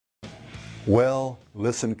Well,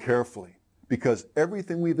 listen carefully, because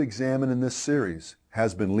everything we've examined in this series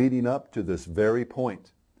has been leading up to this very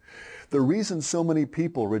point. The reason so many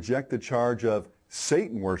people reject the charge of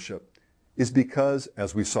Satan worship is because,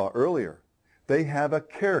 as we saw earlier, they have a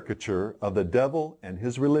caricature of the devil and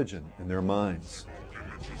his religion in their minds.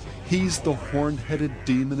 He's the horn-headed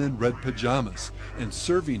demon in red pajamas, and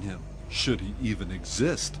serving him, should he even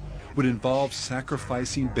exist, would involve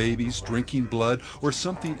sacrificing babies, drinking blood, or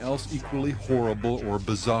something else equally horrible or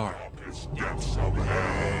bizarre.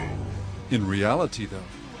 In reality, though,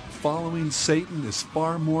 following Satan is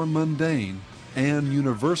far more mundane and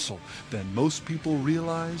universal than most people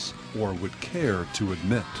realize or would care to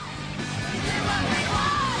admit.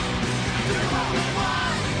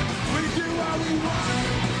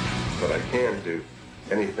 But I can do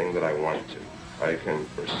anything that I want to. I can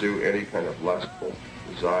pursue any kind of lustful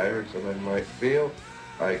desires that I might feel.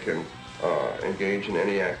 I can engage in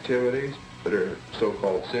any activities that are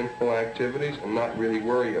so-called sinful activities and not really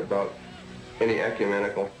worry about any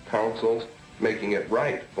ecumenical councils making it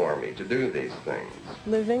right for me to do these things.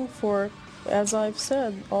 Living for, as I've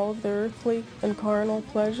said, all of the earthly and carnal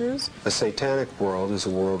pleasures. A satanic world is a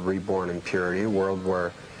world reborn in purity, a world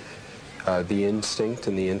where the instinct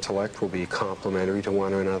and the intellect will be complementary to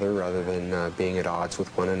one another rather than being at odds with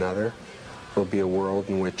one another. It will be a world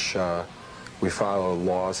in which we follow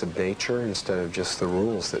laws of nature instead of just the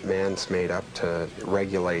rules that man's made up to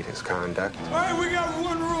regulate his conduct. All right, we got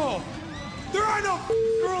one rule. There are no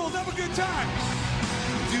rules. Have a good time.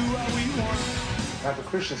 Do what we want. Now, if a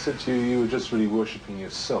Christian said to you, you were just really worshiping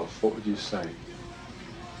yourself, what would you say?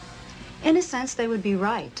 In a sense, they would be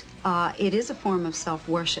right. It is a form of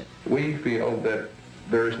self-worship. We feel that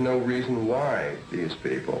there is no reason why these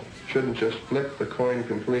people shouldn't just flip the coin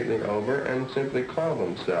completely over and simply call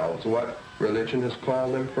themselves what religion has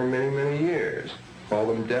called them for many, many years. Call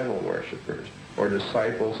them devil worshippers, or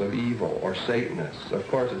disciples of evil, or Satanists. Of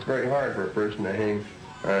course, it's very hard for a person to hang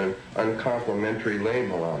an uncomplimentary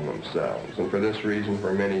label on themselves, and for this reason,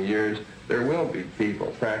 for many years, there will be people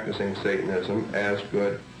practicing Satanism as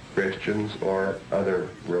good Christians or other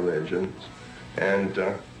religions, and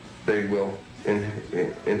they will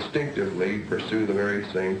instinctively pursue the very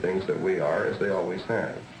same things that we are, as they always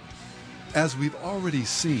have. As we've already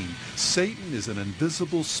seen, Satan is an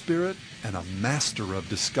invisible spirit and a master of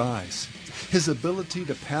disguise. His ability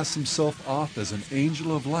to pass himself off as an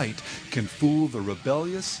angel of light can fool the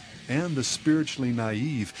rebellious and the spiritually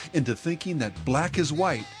naive into thinking that black is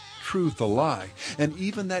white, truth a lie, and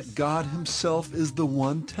even that God himself is the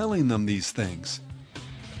one telling them these things.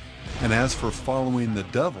 And as for following the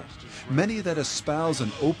devil, many that espouse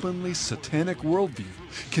an openly satanic worldview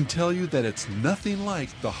can tell you that it's nothing like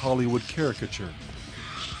the Hollywood caricature.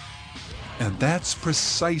 And that's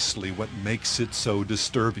precisely what makes it so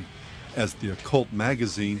disturbing, as the occult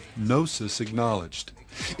magazine Gnosis acknowledged.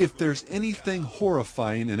 If there's anything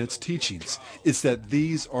horrifying in its teachings, it's that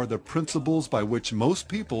these are the principles by which most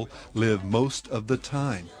people live most of the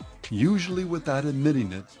time, usually without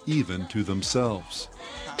admitting it even to themselves.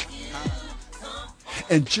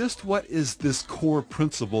 And just what is this core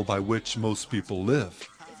principle by which most people live?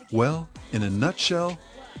 Well, in a nutshell,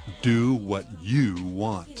 do what you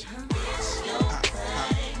want.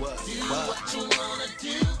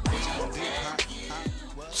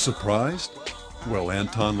 Surprised? Well,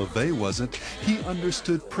 Anton LaVey wasn't. He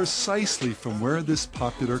understood precisely from where this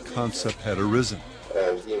popular concept had arisen.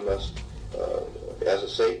 And he must, as a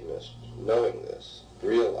Satanist, knowing this,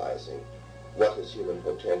 realizing what his human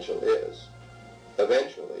potential is,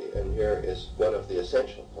 eventually, and here is one of the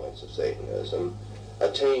essential points of Satanism,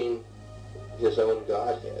 attain his own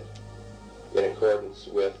Godhead in accordance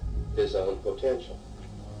with his own potential.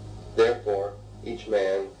 Therefore, each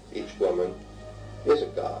man, each woman is a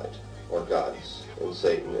god or goddess in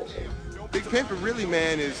Satanism. Big Pimpin' really,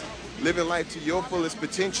 man, is living life to your fullest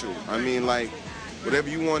potential. I mean, like, whatever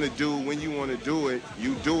you want to do, when you want to do it,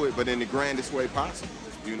 you do it, but in the grandest way possible,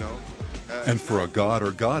 you know? And for a god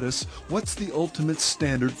or goddess, what's the ultimate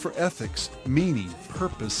standard for ethics, meaning,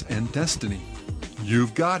 purpose, and destiny?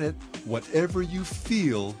 You've got it. Whatever you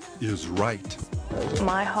feel is right.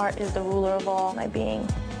 My heart is the ruler of all my being.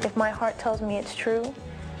 If my heart tells me it's true,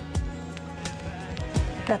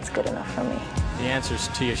 that's good enough for me. The answers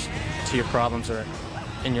to your problems are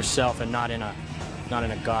in yourself and not in a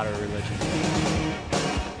god or religion.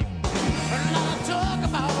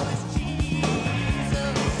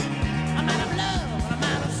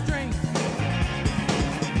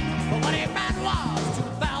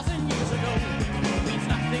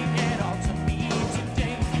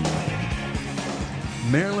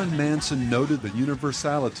 Marilyn Manson noted the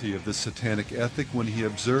universality of the satanic ethic when he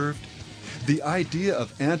observed, The idea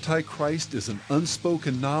of Antichrist is an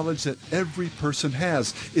unspoken knowledge that every person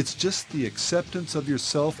has. It's just the acceptance of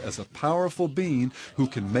yourself as a powerful being who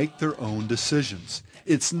can make their own decisions.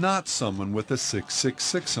 It's not someone with a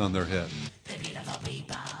 666 on their head.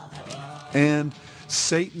 And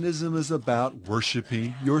Satanism is about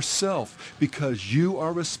worshiping yourself because you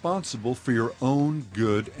are responsible for your own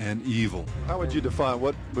good and evil. What would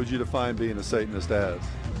you define being a Satanist as?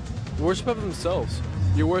 Worship of themselves.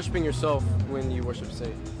 You're worshiping yourself when you worship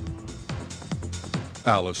Satan.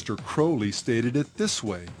 Aleister Crowley stated it this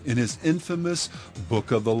way in his infamous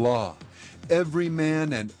Book of the Law: every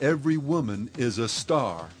man and every woman is a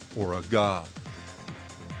star or a god.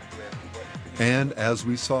 And as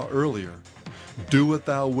we saw earlier, do what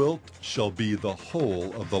thou wilt shall be the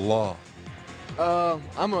whole of the law.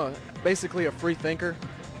 I'm basically a free thinker.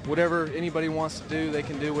 Whatever anybody wants to do, they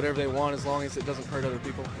can do whatever they want as long as it doesn't hurt other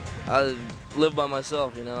people. I live by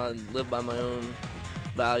myself, you know. I live by my own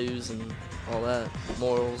values and all that,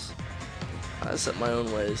 morals. I set my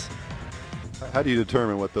own ways. How do you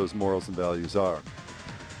determine what those morals and values are?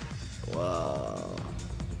 Well,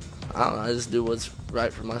 I don't know. I just do what's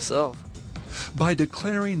right for myself. By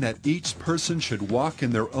declaring that each person should walk in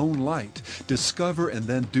their own light, discover and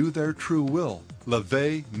then do their true will,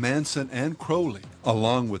 LaVey, Manson, and Crowley,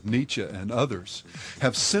 along with Nietzsche and others,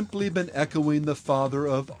 have simply been echoing the father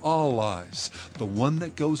of all lies, the one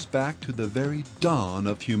that goes back to the very dawn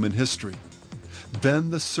of human history. Then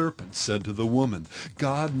the serpent said to the woman,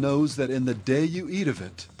 God knows that in the day you eat of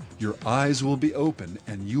it, your eyes will be open,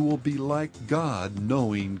 and you will be like God,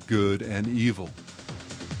 knowing good and evil.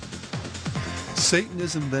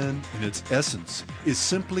 Satanism, then, in its essence, is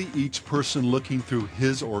simply each person looking through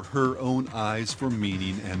his or her own eyes for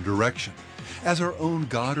meaning and direction. As our own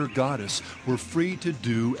god or goddess, we're free to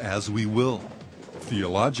do as we will.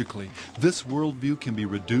 Theologically, this worldview can be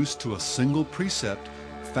reduced to a single precept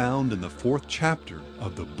found in the 4th chapter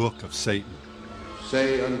of the Book of Satan.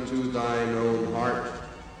 Say unto thine own heart,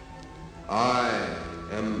 I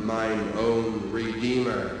am mine own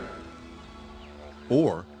Redeemer.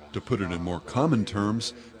 Or, to put it in more common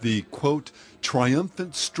terms, the, quote,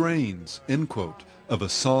 triumphant strains, end quote, of a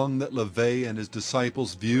song that LaVey and his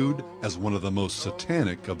disciples viewed as one of the most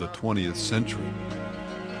satanic of the 20th century.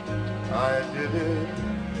 I did it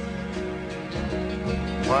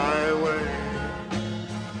my way.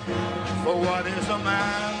 For what is a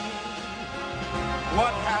man?